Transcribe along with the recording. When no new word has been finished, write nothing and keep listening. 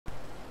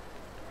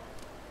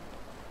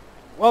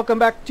welcome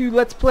back to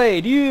Let's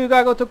Play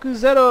Gotoku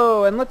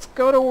Zero, and let's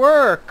go to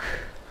work!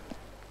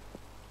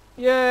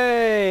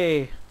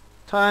 Yay!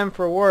 Time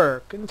for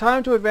work, and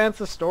time to advance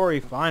the story,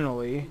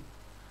 finally.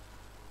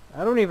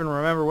 I don't even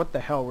remember what the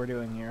hell we're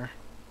doing here.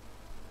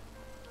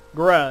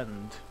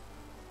 Grand.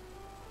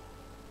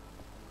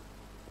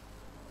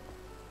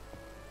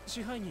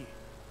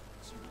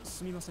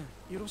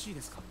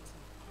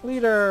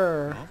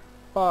 Leader!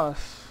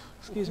 Boss,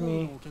 excuse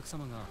me.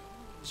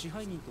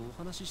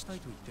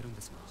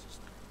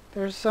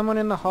 There's someone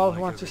in the hall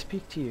who wants to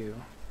speak to you.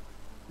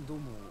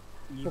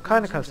 What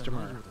kind of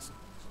customer?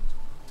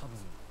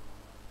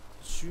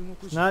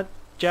 He's not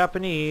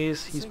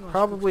Japanese, he's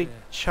probably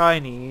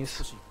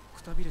Chinese.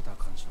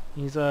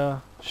 He's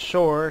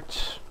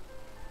short.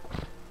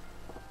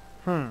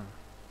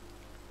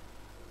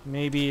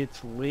 Maybe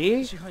it's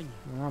Lee?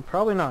 Well,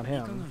 probably not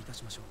him.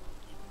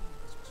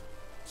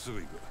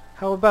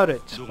 How about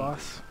it,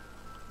 boss?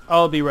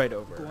 I'll be right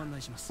over.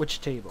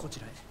 Which table?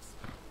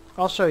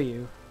 I'll show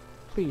you.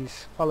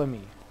 Please, follow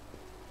me.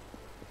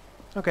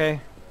 Okay.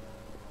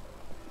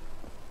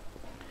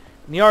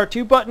 And the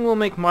R2 button will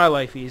make my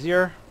life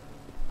easier.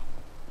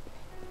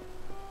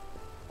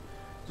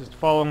 Just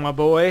follow my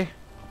boy.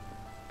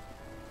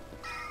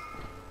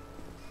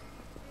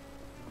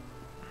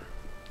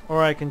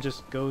 Or I can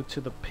just go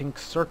to the pink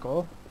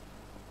circle.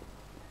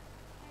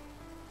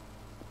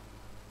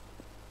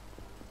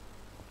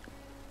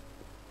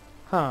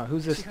 Huh,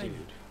 who's this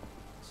dude?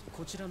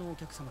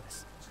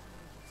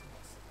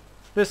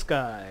 This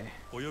guy.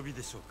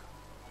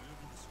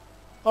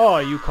 Oh,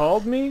 you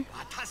called me?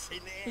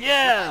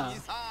 Yeah!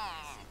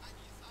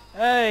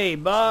 Hey,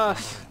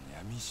 boss!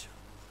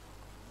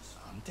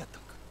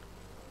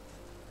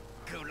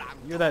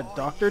 You're that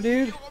doctor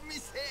dude?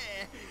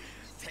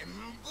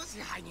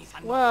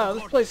 Wow,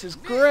 this place is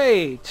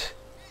great!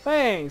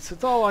 Thanks,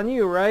 it's all on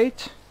you,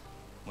 right?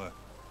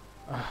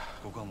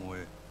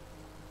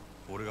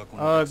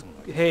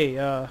 Hey,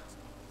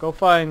 go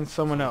find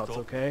someone else,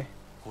 okay?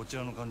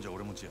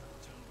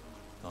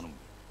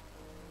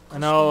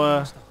 And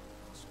I'll,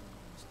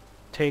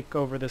 take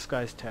over this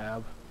guy's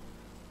tab.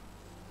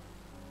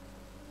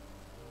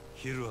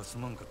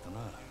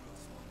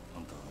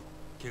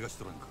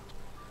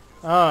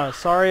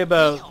 Sorry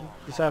about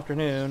this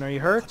afternoon. Are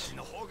you hurt?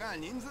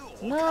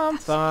 No, I'm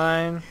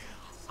fine.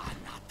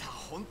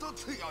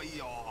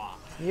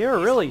 You're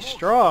really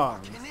strong.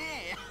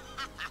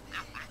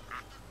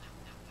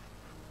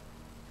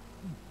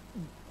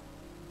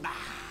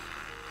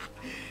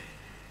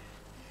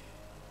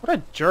 What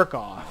a jerk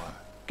off.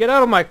 Get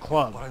out of my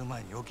club.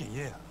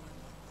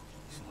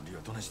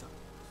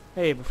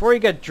 Hey, before you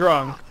get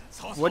drunk,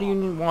 what do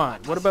you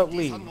want? What about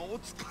Lee?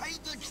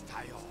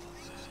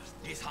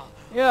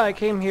 Yeah, I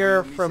came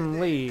here from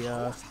Lee.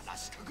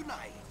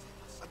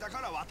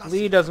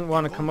 Lee doesn't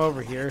want to come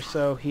over here,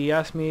 so he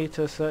asked me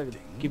to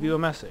give you a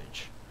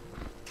message.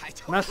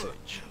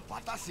 Message.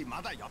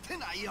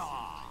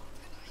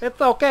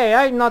 It's okay,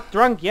 I'm not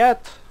drunk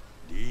yet.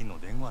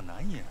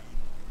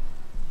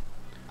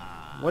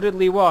 What did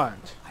Lee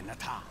want?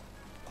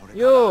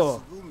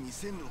 You!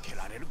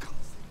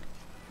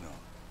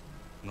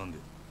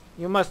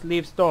 You must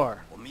leave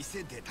store.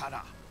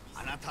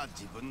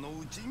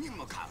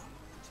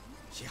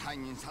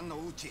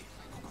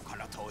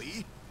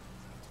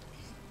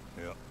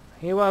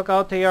 He will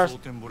go to your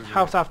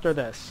house after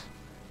this.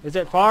 Is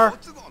it far?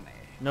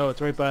 No,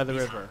 it's right by the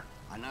river.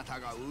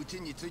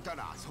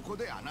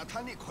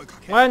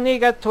 When he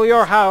gets to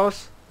your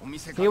house,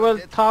 he will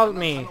tell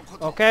me,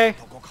 okay?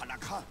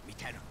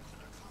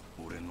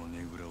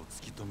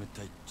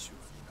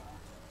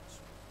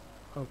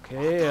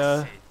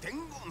 Okay,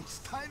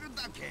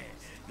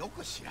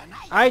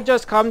 I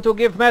just come to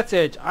give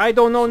message. I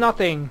don't know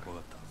nothing.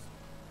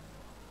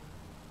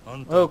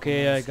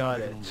 Okay, I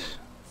got it.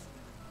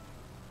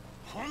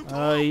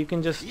 You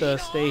can just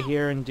stay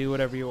here and do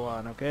whatever you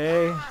want,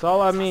 okay? It's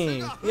all on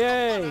me.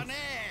 Yay!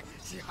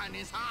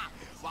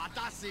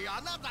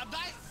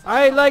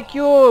 I like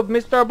you,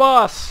 Mr.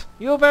 Boss.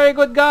 You're a very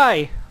good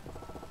guy.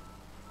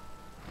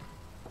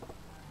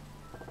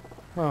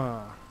 Huh.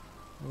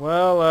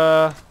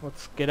 Well,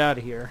 let's get out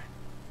of here.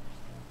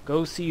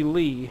 Go see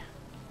Lee.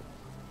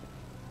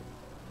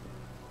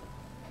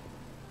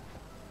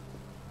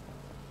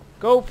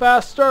 Go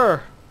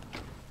faster!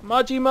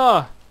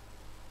 Majima!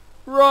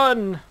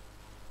 Run!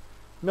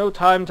 No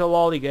time to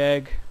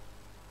lollygag.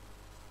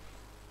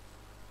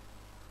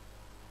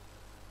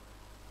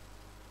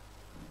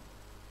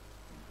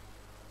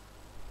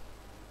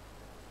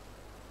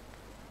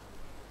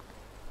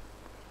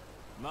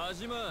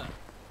 Majima!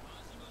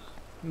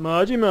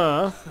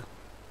 Majima?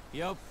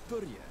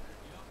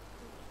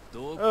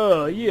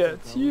 Oh, yeah,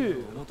 it's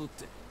you.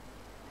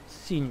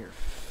 Seen your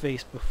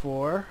face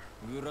before.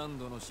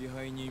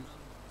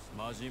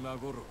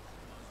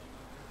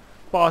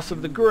 Boss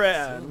of the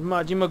Grand,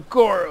 Majima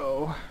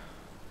Goro.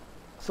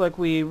 It's like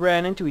we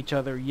ran into each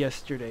other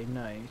yesterday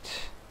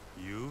night.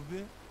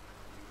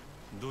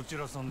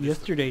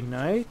 Yesterday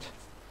night?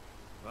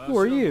 Who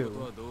are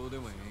you?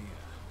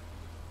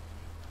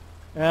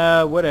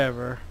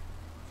 Whatever.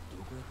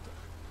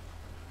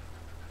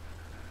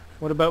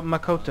 What about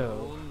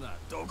Makoto?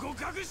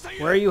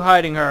 Where are you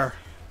hiding her?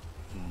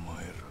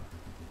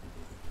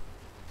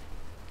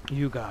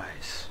 You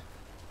guys.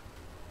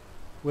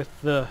 With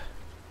the...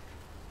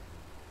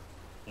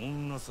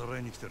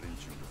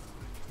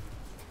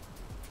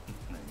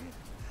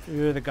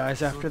 You're the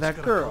guys after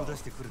that girl.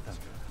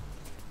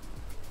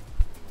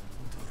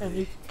 And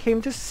you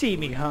came to see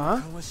me,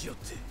 huh?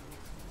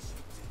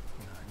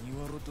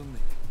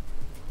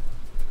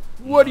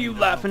 What are you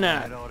laughing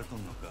at?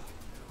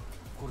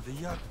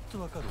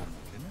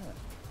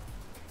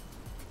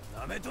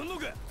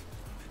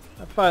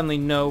 I finally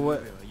know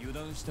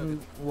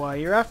why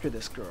you're after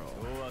this girl.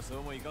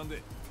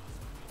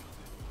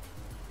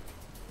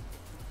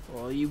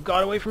 Well, you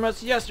got away from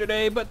us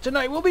yesterday, but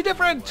tonight will be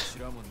different!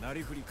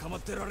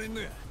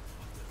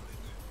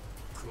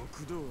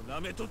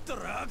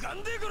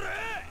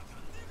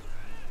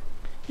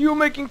 You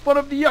making fun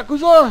of the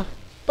Yakuza?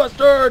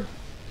 Bastard!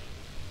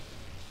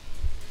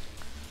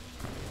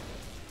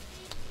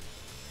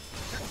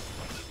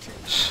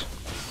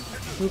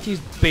 You use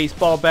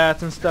baseball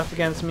bats and stuff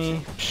against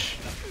me?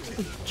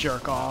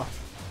 Jerk off.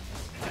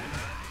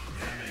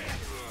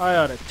 I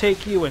ought to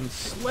take you and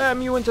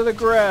slam you into the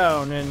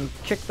ground and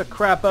kick the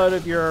crap out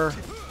of your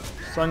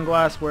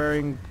sunglass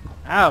wearing...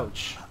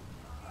 Ouch.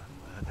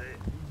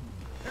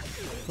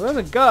 Who has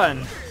a gun?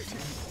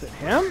 Is it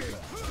him?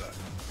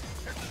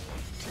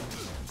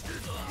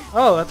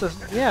 Oh, that's a...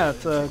 yeah,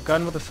 it's a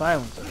gun with a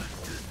silencer.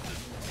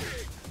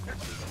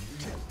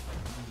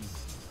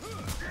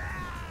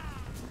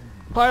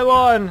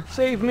 Pylon!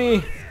 Save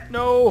me!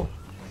 No!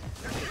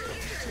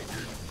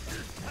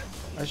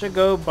 I should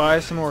go buy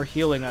some more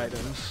healing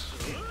items.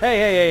 Hey,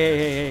 hey, hey, hey,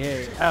 hey,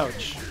 hey, hey.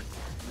 Ouch.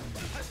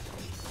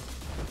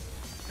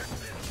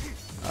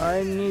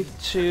 I need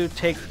to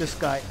take this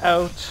guy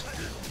out.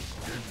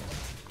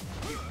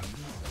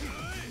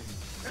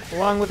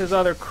 Along with his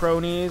other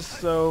cronies,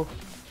 so...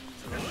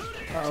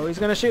 Uh-oh, he's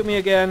gonna shoot me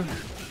again.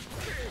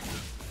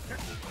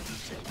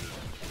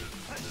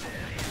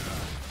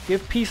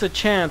 Give peace a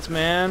chance,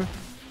 man.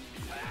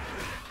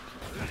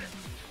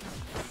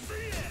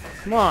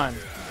 Come on.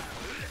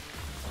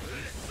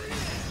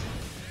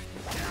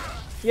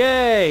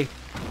 Yay!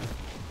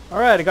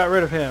 Alright, I got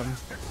rid of him.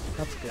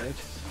 That's good.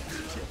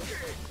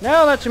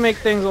 Now that should make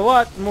things a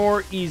lot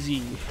more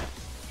easy.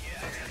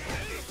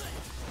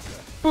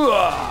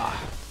 Booah!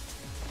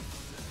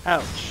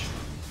 Ouch.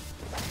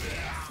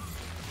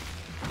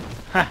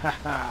 Ha ha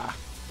ha.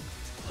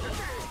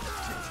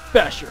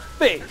 Bash your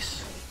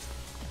face!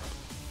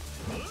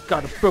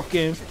 Got a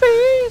broken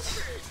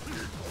face!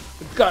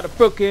 Got a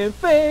broken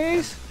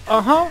face!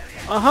 Uh-huh,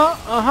 uh-huh,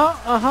 uh-huh,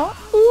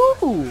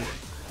 uh-huh. Ooh!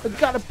 I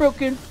got a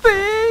broken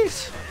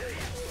face!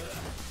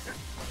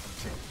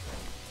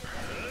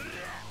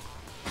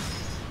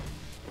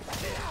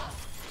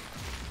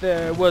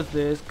 There was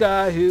this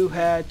guy who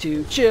had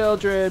 2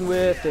 children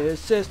with his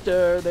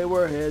sister. They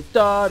were his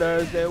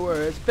daughters, they were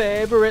his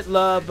favorite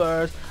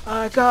lovers.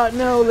 I got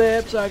no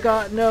lips, I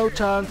got no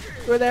tongue.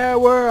 Where there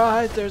were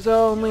eyes, there's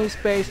only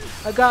space.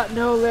 I got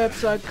no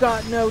lips, I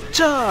got no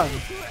tongue.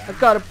 I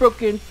got a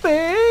broken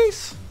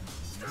face!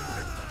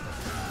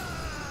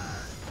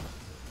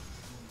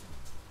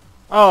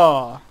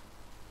 Oh,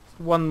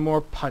 one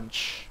more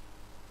punch.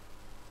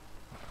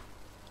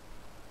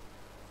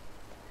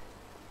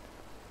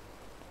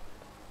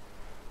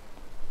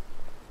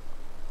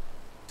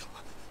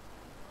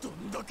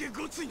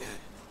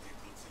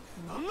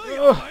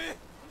 Ugh.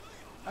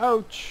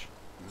 Ouch.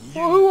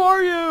 Well, who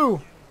are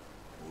you?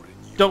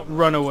 Don't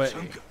run away.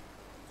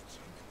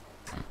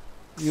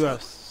 You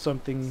have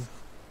something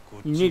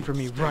you need from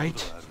me,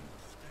 right?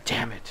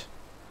 Damn it.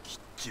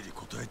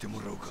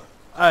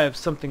 I have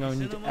something I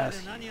need to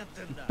ask you. You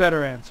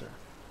better answer.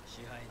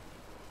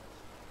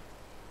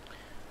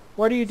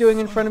 What are you doing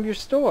in front of your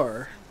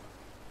store?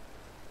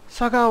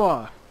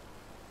 Sagawa.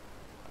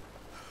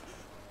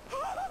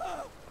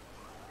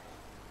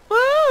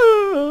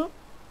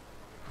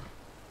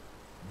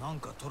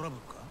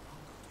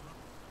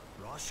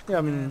 Yeah,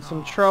 I'm in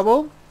some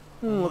trouble.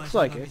 Looks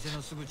like it.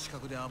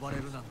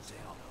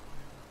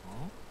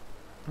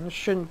 I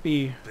shouldn't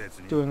be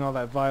doing all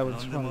that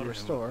violence in front of your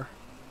store.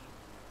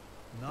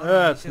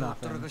 That's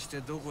nothing.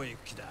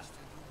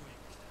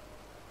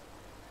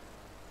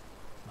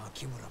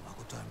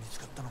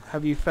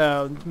 Have you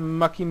found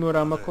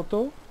Makimura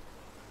Makoto?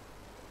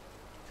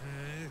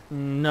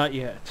 Not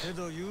yet.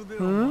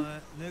 Hmm?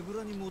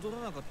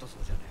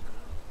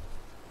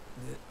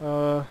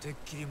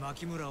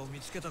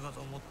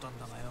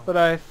 But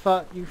I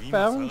thought you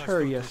found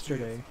her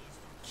yesterday.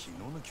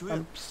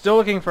 I'm still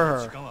looking for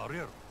her.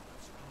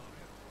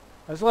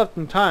 I still have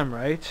some time,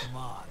 right?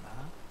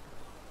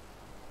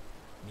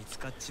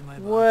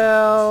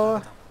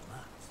 Well,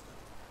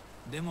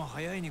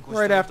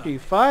 right after you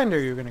find her,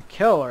 you're gonna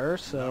kill her,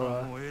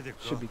 so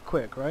should be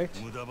quick, right?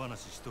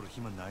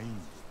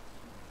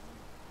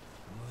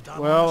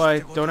 Well, I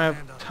don't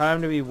have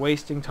time to be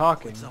wasting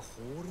talking.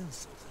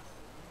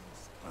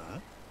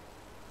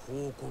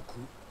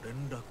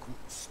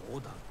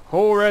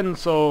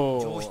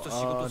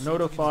 Horenso,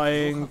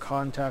 notifying,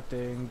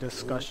 contacting,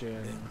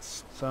 discussion.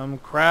 Some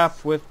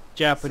crap with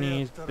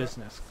Japanese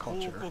business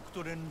culture.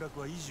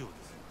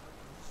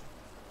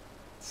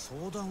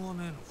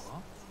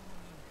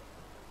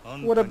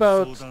 What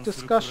about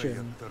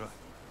discussion?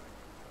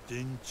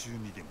 If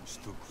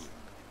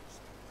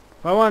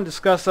I want to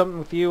discuss something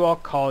with you, I'll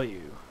call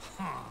you.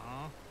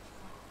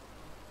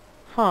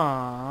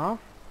 Huh?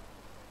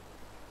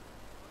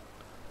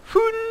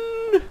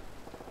 Fun!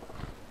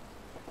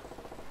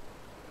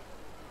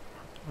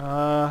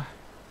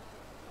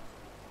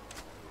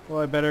 Well,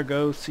 I better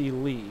go see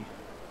Lee,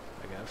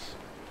 I guess.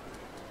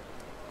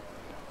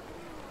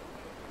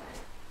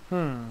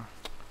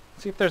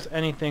 See if there's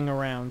anything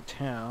around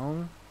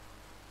town.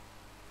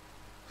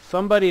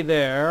 Somebody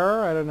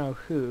there, I don't know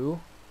who.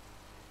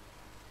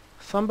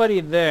 Somebody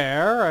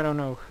there, I don't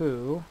know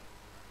who.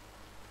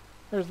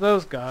 There's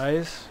those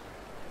guys.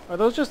 Are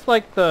those just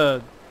like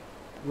the...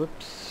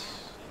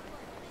 Whoops.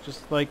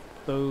 Just like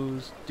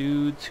those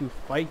dudes who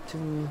fight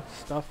and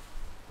stuff?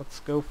 Let's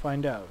go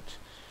find out.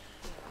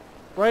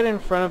 Right in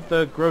front of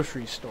the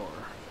grocery store.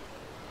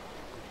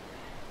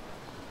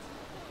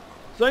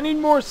 So I need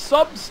more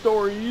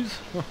sub-stories.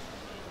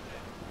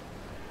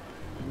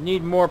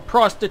 Need more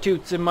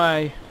prostitutes in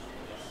my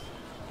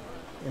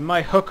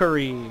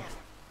hookery.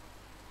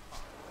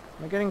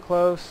 Am I getting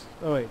close?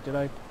 Oh wait, did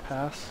I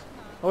pass?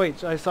 Oh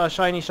wait, I saw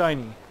shiny.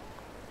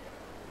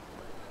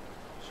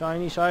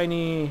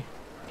 Shiny.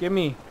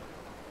 Gimme.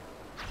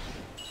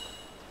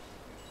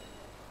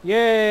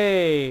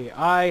 Yay!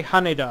 I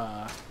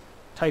Haneda.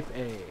 Type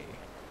A.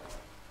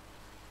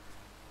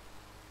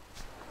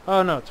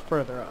 Oh no, it's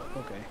further up.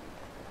 Okay.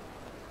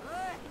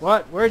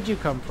 What? Where'd you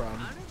come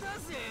from?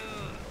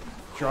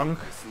 Drunk?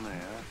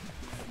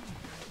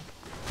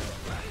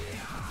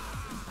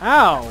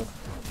 Ow!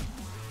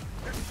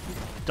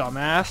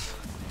 Dumbass.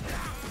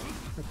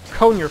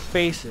 Cone your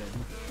face in.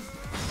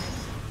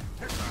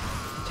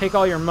 Take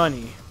all your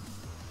money.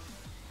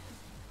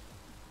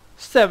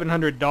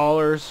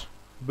 $700.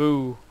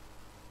 Boo.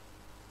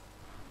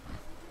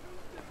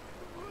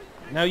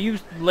 Now you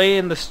lay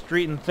in the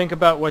street and think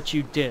about what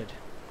you did.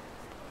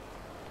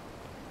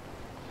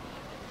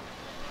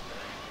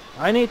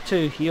 I need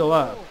to heal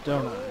up,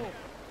 don't I?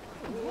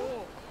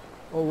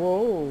 Oh,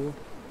 whoa.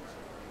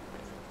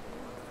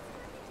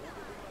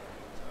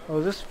 Oh,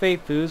 is this Fei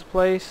Fu's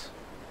place?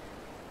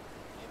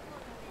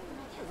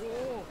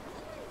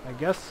 I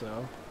guess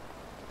so.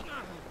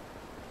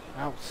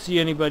 I don't see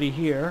anybody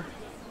here.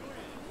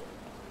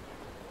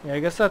 Yeah, I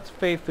guess that's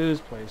Fei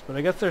Fu's place, but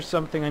I guess there's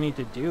something I need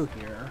to do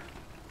here.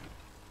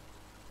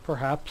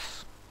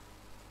 Perhaps.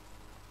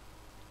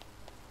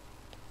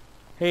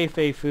 Hey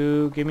Fei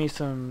Fu, give me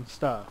some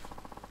stuff.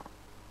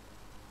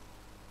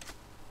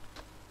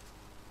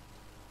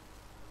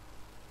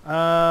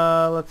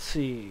 Let's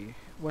see.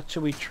 What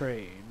should we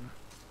trade?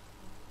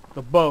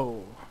 The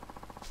bow.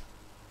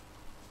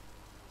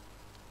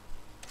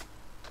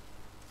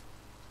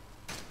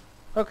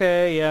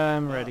 Okay, yeah,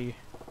 I'm ready.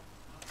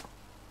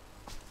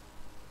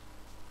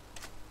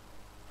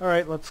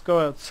 Alright, let's go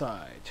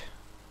outside.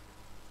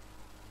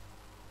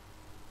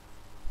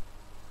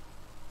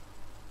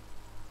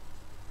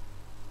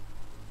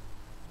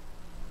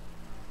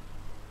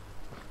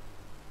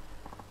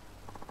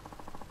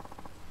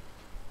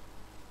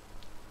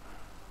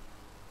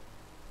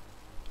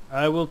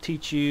 I will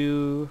teach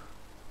you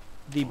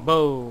the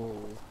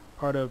bow,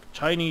 part of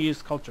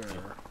Chinese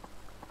culture,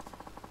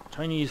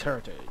 Chinese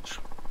heritage.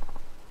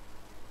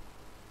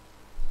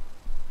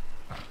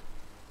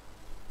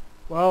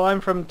 Well,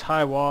 I'm from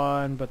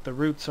Taiwan, but the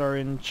roots are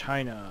in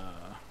China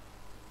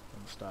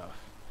and stuff.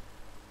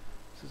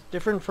 This is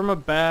different from a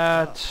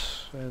bat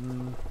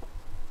and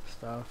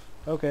stuff.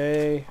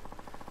 Okay,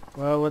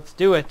 well, let's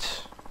do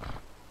it.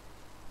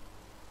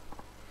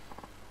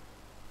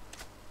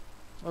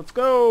 Let's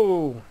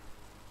go!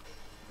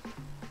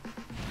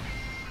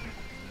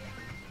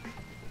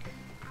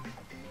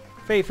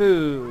 Fei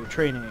Fu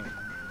training.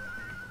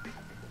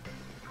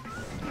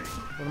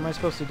 What am I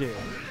supposed to do?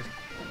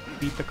 Just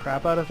beat the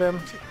crap out of him?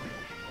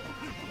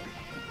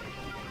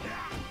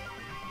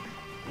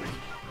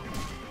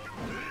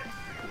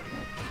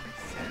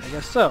 I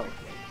guess so.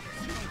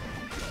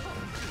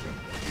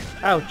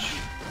 Ouch.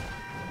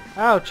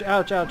 Ouch,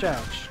 ouch, ouch,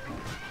 ouch.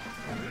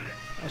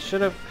 I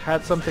should have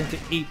had something to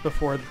eat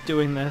before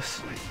doing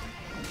this.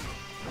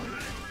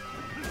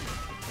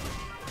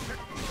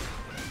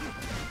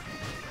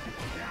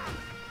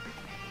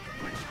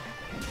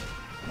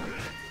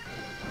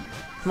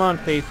 Come on,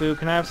 Fei Fu,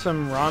 can I have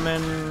some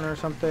ramen or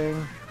something?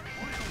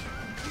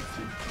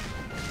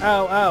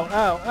 Ow, ow,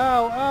 ow,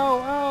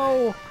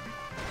 ow,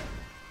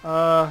 ow,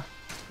 ow!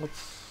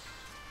 Let's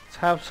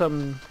have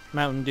some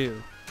Mountain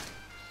Dew.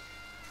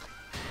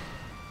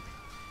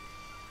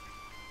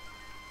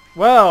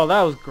 Well,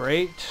 that was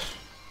great.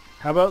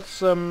 How about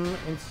some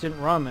instant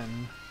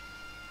ramen?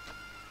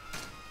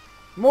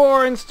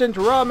 More instant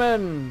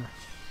ramen!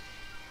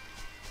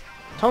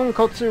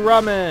 Tonkotsu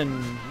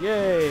ramen!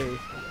 Yay!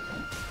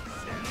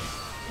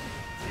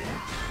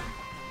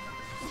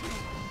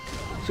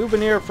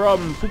 Souvenir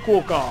from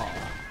Fukuoka.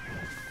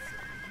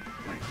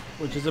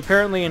 Which is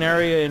apparently an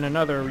area in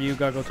another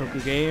Ryuga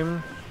Gotoku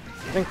game.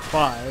 I think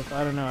 5.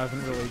 I don't know. I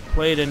haven't really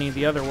played any of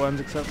the other ones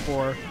except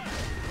for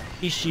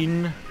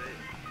Ishin.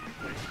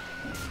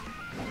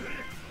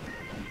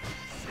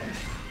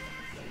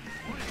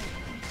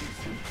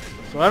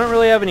 So I don't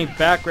really have any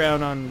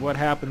background on what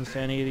happens to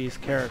any of these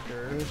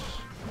characters.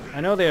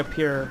 I know they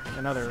appear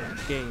in other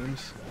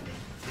games.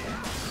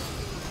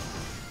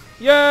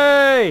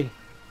 Yay!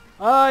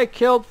 I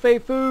killed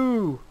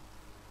Feifu!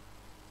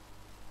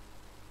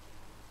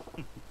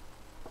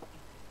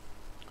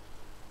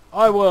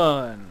 I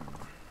won!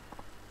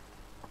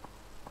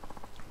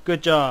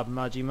 Good job,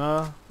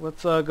 Majima.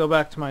 Let's go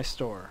back to my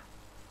store.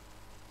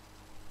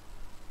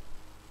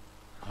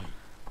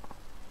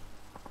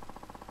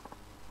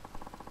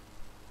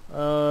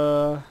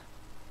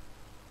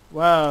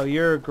 Wow,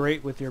 you're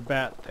great with your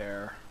bat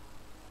there.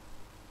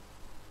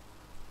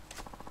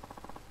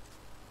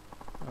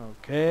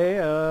 Okay,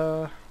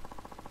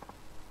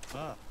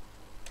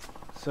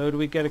 so do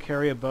we get to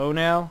carry a bow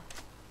now?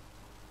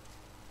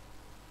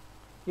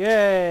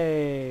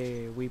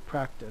 Yay! We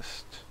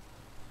practiced.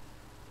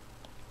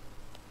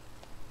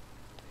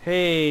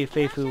 Hey,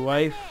 Feifu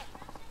wife.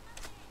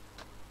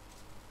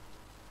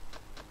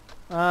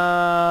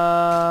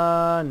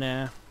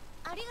 Nah.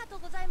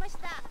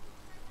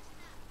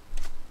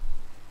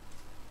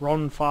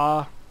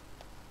 Ronfa.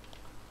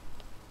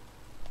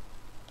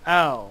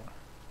 Ow.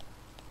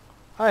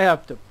 I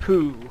have to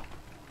poo.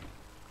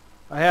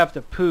 I have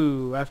to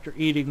poo after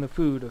eating the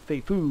food of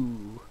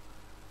Feifu.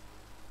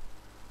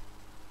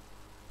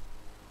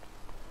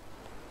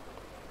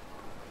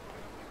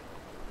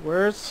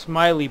 Where's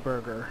Smiley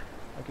Burger?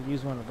 I could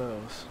use one of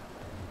those.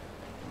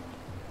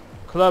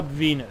 Club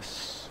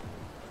Venus.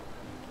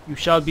 You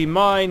shall be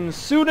mine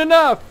soon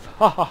enough!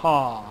 Ha ha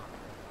ha!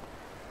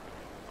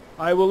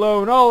 I will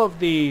own all of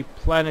the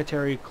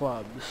planetary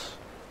clubs.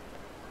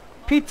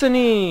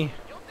 Pizza-ni!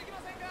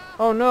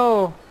 Oh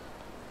no!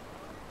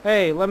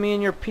 Hey, let me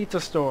in your pizza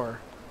store.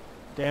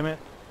 Damn it.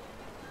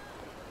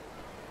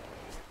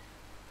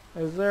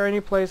 Is there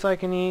any place I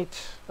can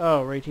eat?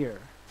 Oh, right here.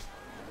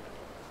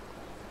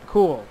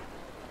 Cool.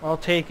 I'll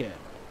take it.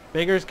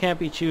 Beggars can't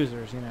be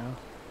choosers, you know.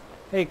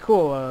 Hey,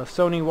 cool,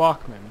 Sony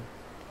Walkman.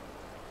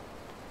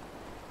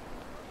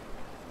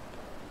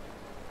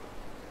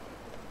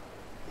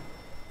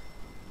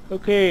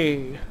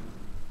 Okay,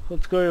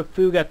 let's go to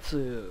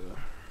Fugatsu.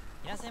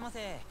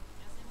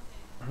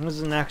 This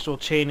is an actual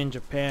chain in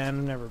Japan.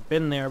 I've never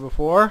been there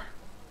before.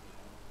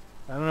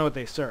 I don't know what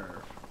they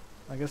serve.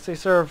 I guess they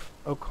serve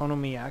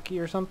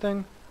okonomiyaki or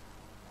something?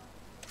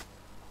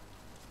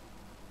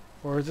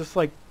 Or is this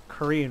like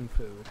Korean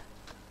food?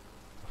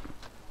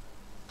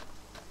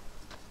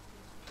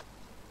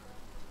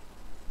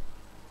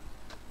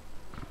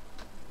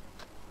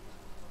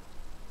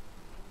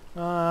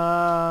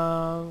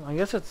 I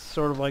guess it's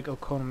sort of like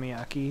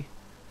okonomiyaki.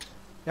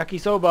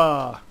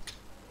 Yakisoba!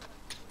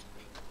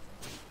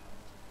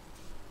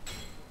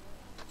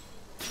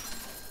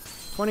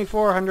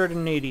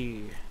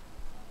 $2,480.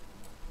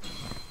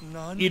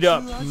 Eat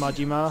up,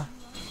 Majima.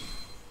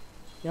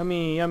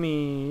 Yummy,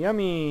 yummy,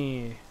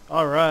 yummy.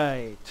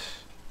 Alright.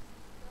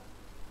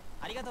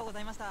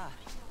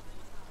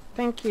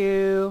 Thank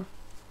you.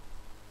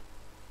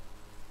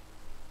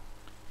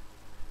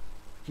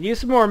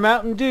 Use some more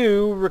Mountain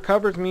Dew.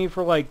 Recovers me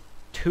for like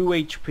 2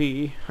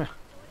 HP. Can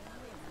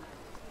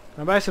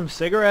I buy some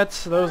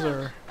cigarettes? Those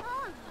are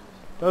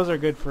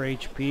good for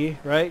HP,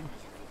 right?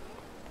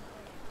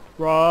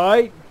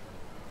 Right.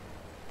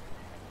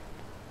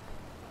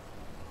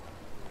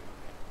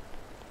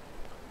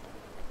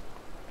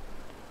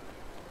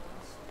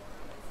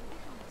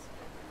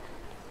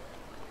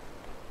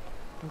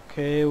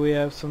 Okay, we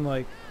have some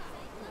like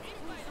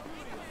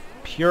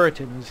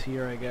Puritans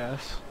here, I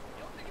guess.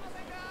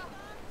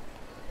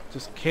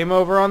 Just came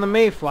over on the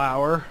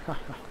Mayflower.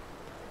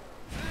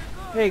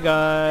 Hey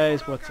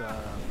guys, what's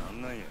up?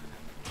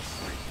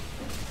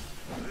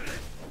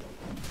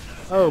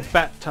 Oh,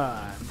 bat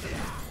time.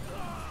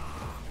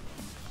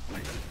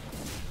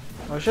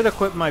 I should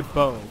equip my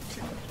bow.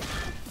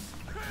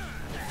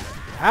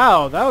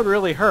 Ow, that would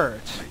really hurt.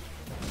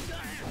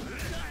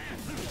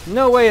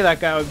 No way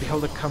that guy would be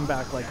able to come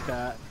back like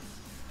that.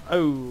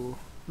 Oh,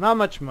 not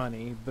much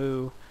money,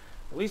 boo.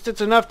 At least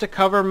it's enough to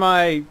cover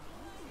my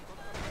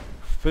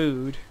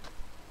food.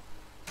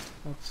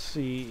 Let's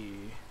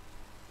see.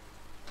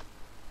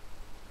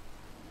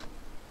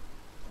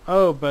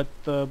 Oh, but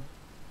the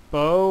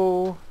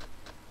bow...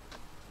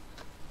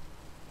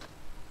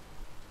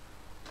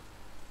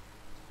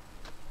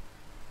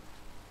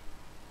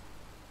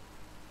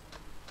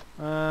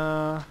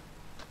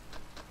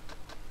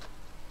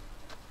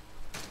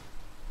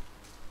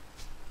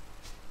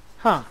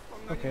 Huh.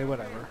 Okay,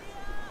 whatever.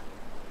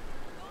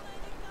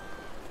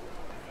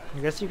 I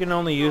guess you can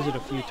only use it a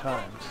few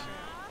times.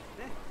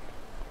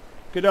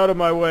 Get out of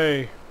my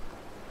way.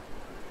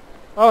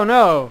 Oh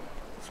no!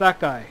 It's that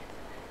guy.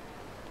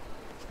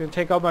 It's gonna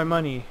take all my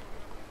money.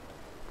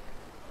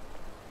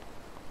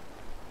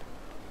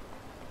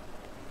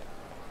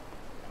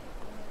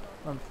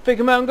 Fake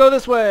him out and go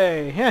this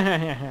way!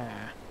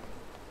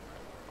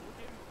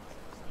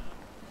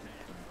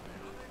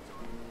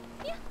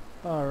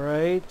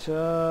 Alright,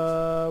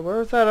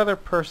 where's that other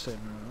person?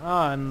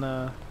 Ah, in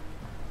the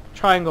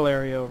triangle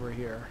area over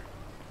here.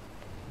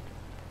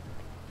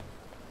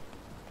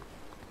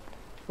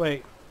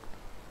 Wait.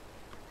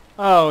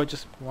 Oh, it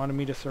just wanted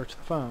me to search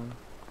the phone.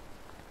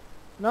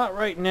 Not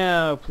right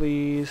now,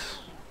 please.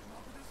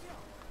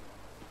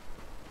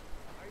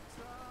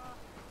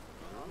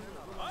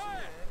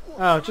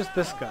 Oh, just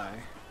this guy.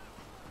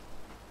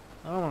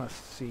 I don't want to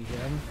see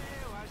him.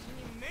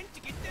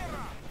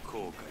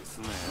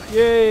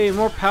 Yay,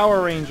 more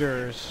Power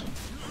Rangers.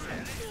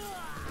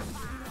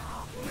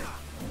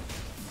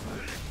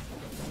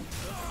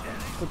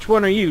 Which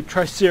one are you,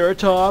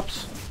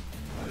 Triceratops?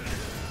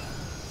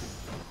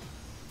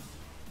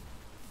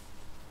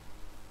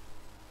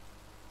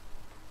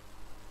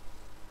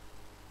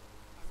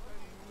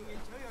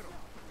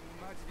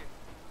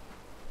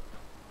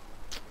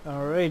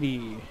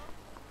 Alrighty.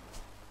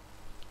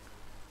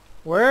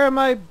 Where am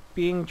I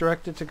being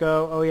directed to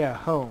go? Oh yeah,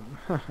 home.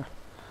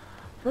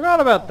 Forgot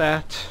about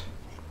that.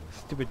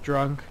 Stupid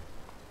drunk.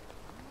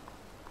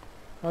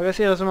 Well, I guess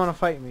he doesn't want to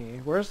fight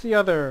me. Where's the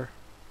other...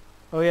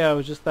 Oh yeah, it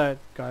was just that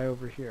guy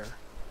over here.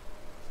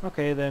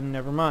 Okay, then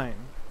never mind.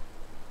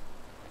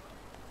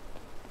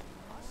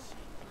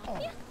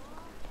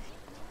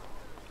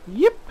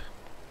 Yep!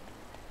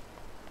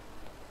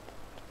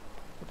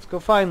 Let's go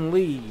find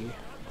Lee.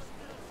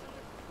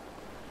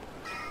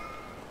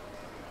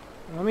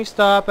 Let me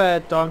stop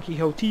at Don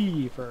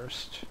Quixote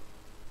first.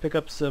 Pick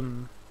up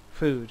some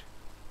food.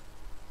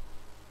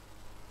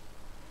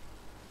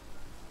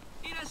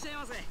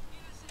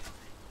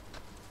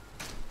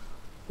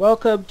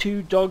 Welcome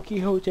to Don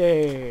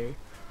Quixote.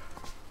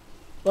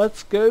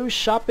 Let's go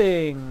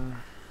shopping.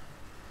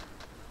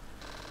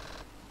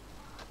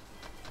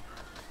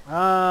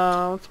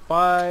 Let's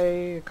buy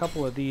a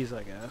couple of these,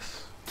 I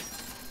guess.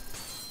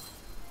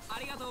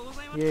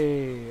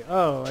 Yay.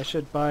 Oh, I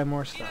should buy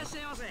more stuff.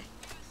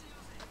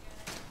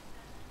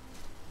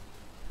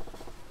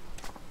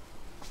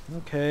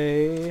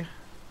 Okay.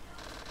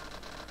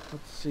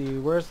 Let's see,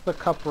 where's the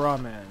cup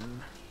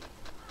ramen?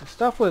 The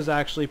stuff was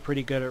actually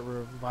pretty good at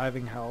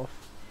reviving health.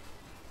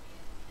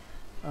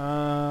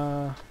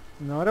 No,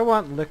 I don't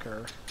want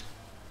liquor.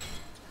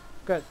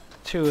 Got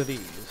 2 of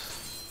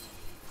these.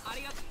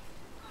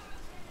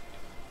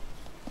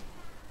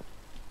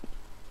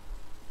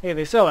 Hey,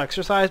 they sell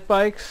exercise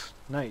bikes?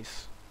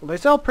 Nice. Well, they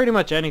sell pretty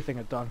much anything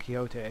at Don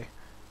Quixote.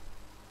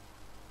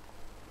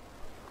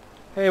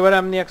 Hey, what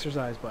happened to the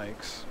exercise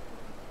bikes?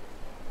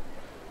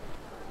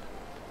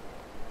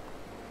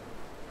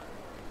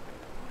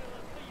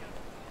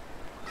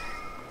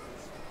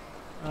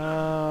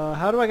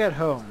 How do I get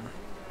home?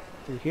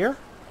 Through here?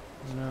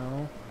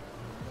 No.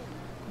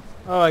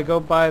 Oh, I go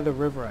by the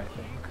river, I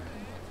think.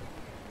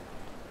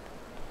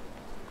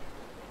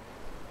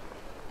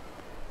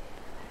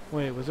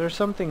 Wait, was there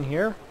something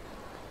here?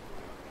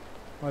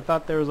 Oh, I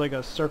thought there was like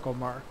a circle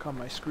mark on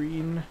my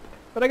screen,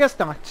 but I guess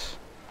not.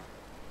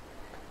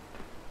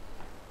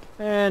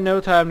 And no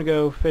time to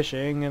go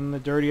fishing in the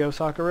dirty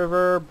Osaka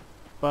River,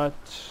 but...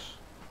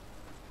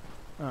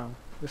 Oh,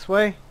 this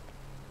way?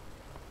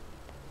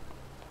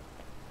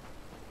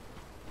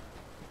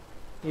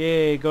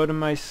 Yay, go to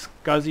my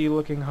scuzzy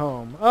looking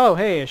home. Oh,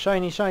 hey, a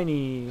shiny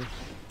shiny.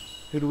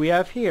 Who do we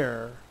have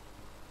here?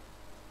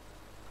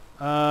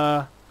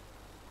 Nozomi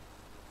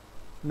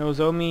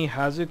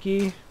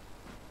Hazuki?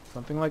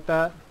 Something like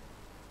that?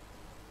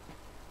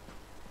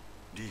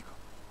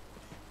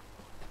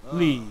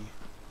 Lee.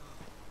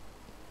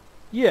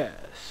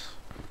 Yes.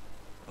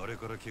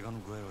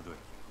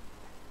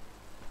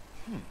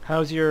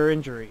 How's your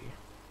injury?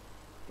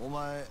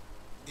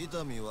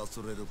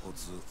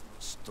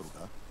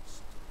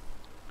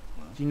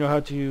 Do you know how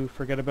to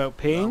forget about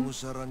pain?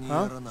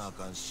 Huh?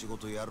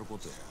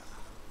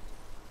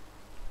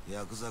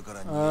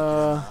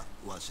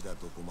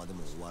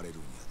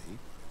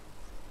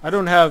 I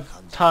don't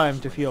have time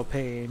to feel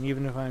pain,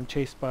 even if I'm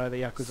chased by the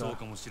Yakuza.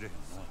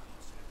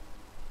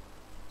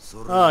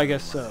 Oh, I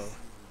guess so.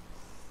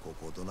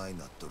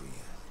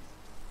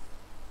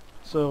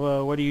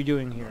 So, what are you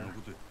doing here?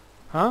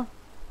 Huh?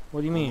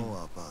 What do you mean?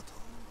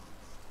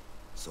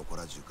 So,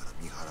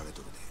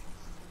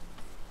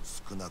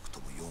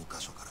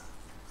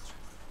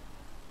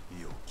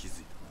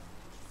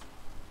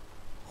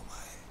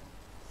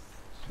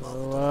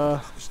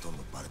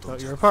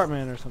 about your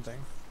apartment or something.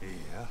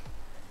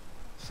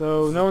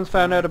 So, no one's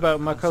found out about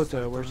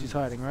Makoto, where she's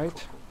hiding,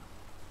 right?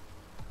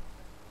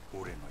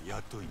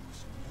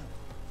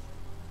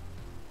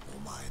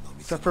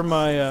 Except for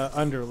my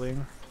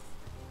underling.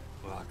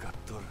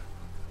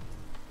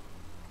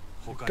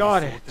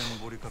 Got it.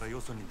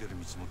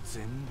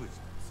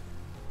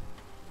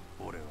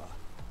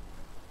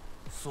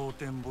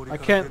 I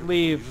can't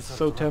leave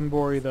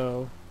Sotenbori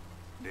though.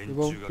 It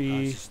won't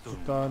be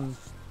done.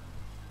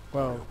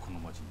 Well,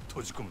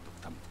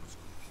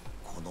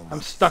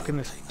 I'm stuck in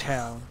this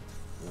town.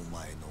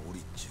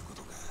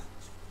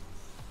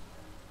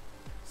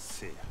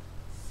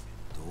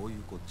 そうい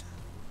うこっちゃ。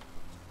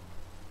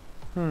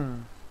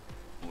 Hmm.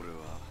 俺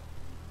は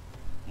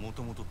も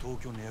ともと東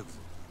京のヤク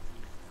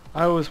ザ。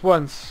 I was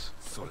once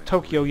それに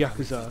Tokyo 俺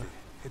Yakuza.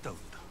 下手打っ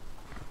た。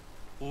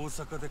大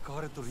阪で飼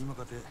われとる今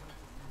かて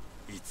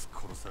いつ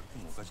殺されて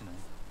もおかしない。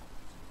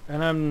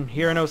 And I'm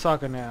here in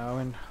Osaka now,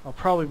 and I'll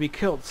probably be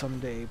killed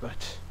someday,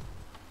 but...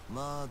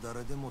 まあ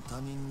誰でも他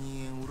人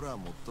に裏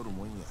持っとる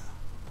もんや。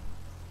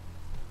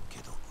け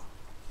ど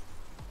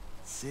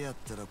せやっ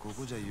たらこ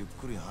こじゃゆっ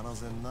くり話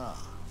せんな。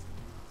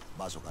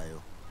場所変えよう。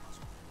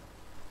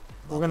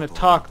 We're gonna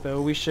talk, though.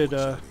 We should,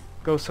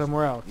 go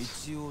somewhere else.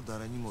 一応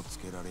誰にもつ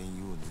けられんよ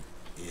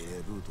うに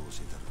ルートを教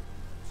えた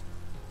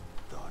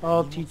る。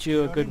 I'll teach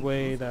you a good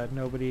way that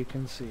nobody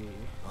can see.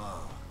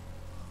 ああ、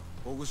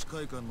保護司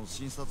会館の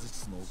診察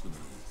室の奥に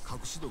隠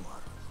し戸があ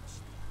る。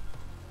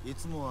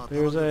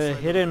 There's a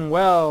hidden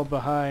well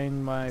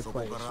behind my そこ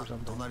place から or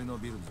something. 隣の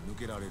ビルに抜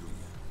けられるんや。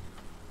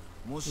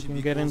も You し can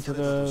尾 get 行 into され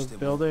たと the して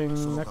も building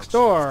その next 隠し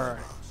戸を使え door.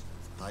 ば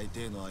大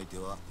抵の相手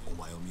はお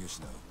前を見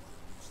失う。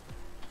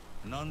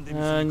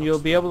 And you'll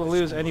be able to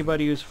lose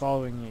anybody who's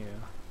following you.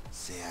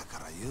 せやか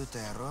ら言うた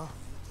やろ。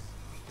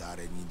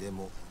誰にで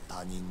も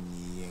他人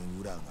に言えん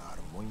裏があ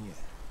るもんや。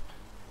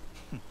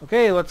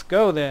 Okay, let's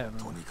go then.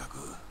 とにかく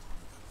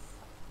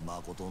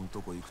誠ん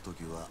とこ行くと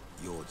きは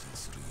用心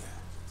するんや。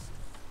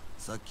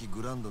さっき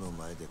グランドの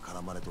前で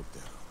絡まれとった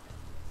や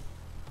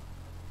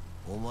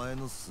ろ。お前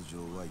の素性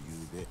はゆう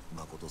べ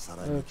誠さ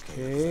らに来たや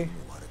つに追わ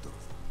れとる。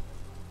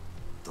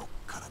どっ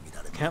から見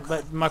られるか。 Can't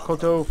let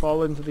Makoto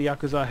fall into the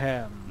Yakuza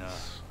hands and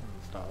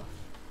stuff.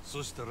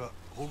 そしたら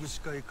保護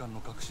司会館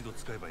の隠し戸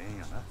使えばええん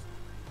やな。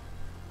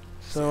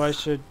 So I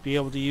should be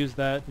able to use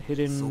that そ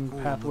hidden こ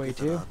を pathway 抜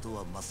けたら too. あと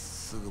はまっ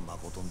すぐ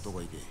誠んと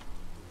こ行け。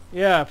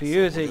 Yeah, if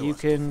you use it, you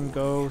can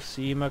go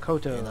see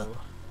Makoto. わか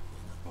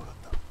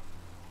っ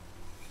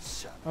た。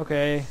しゃあ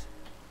Okay.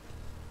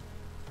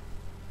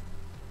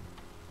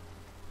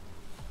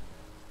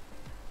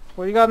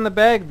 What do you got in the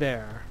bag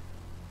there?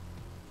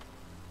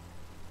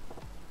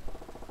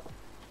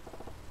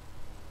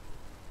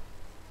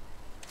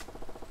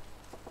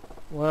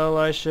 Well,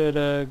 I should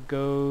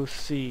go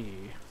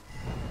see.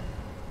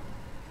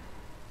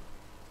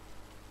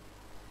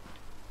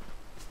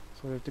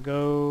 So we have to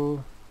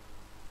go...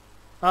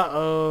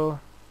 Uh-oh.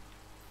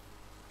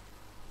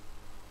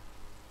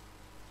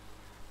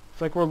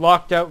 It's like we're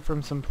locked out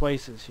from some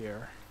places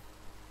here.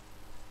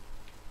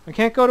 I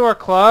can't go to our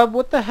club?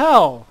 What the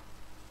hell?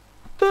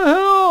 What the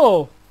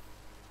hell?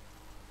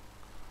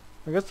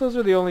 I guess those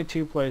are the only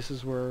two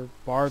places we're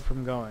barred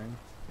from going.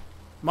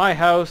 My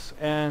house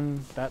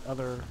and that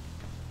other...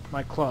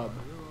 my club.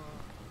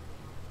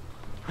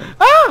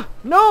 Ah!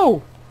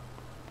 No!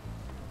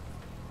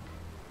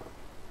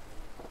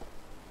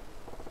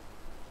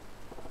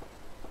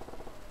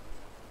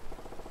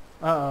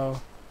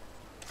 Uh-oh.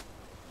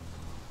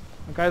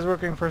 The guy's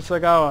working for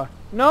Sagawa.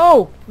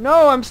 No!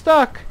 No, I'm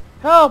stuck!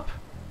 Help!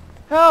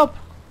 Help!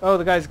 Oh,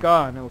 the guy's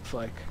gone, it looks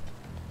like.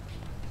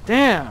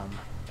 Damn!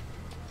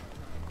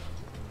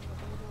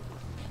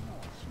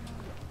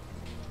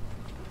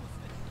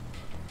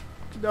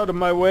 Get out of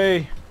my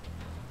way.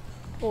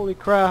 Holy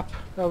crap,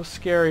 that was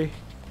scary.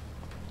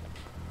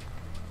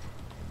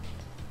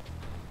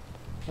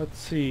 Let's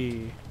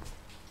see.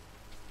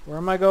 Where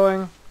am I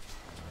going?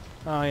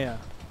 Oh, yeah.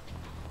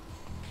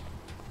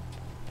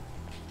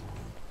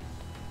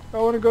 I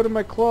want to go to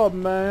my club,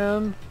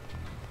 man.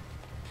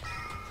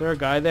 Is there a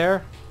guy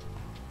there?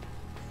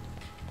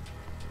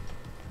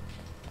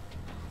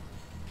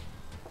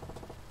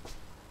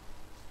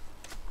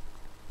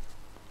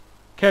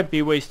 Can't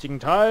be wasting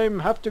time.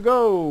 Have to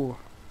go.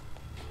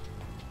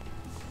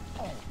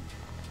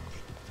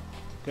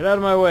 Get out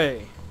of my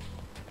way.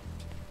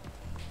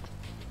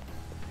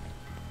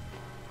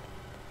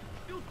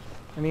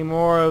 Any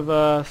more of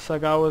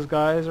Sagawa's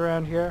guys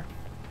around here?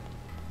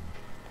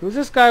 Who's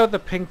this guy with the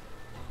pink...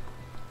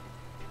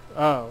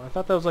 Oh, I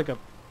thought that was like a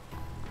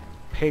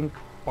pink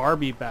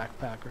Barbie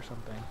backpack or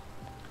something.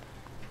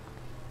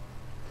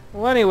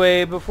 Well,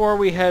 anyway, before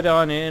we head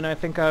on in, I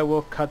think I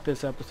will cut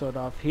this episode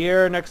off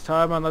here. Next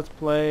time on Let's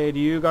Play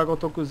Ryuga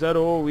Gotoku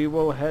Zero, we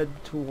will head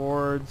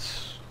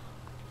towards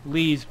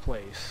Lee's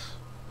place.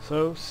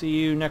 So, see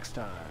you next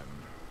time.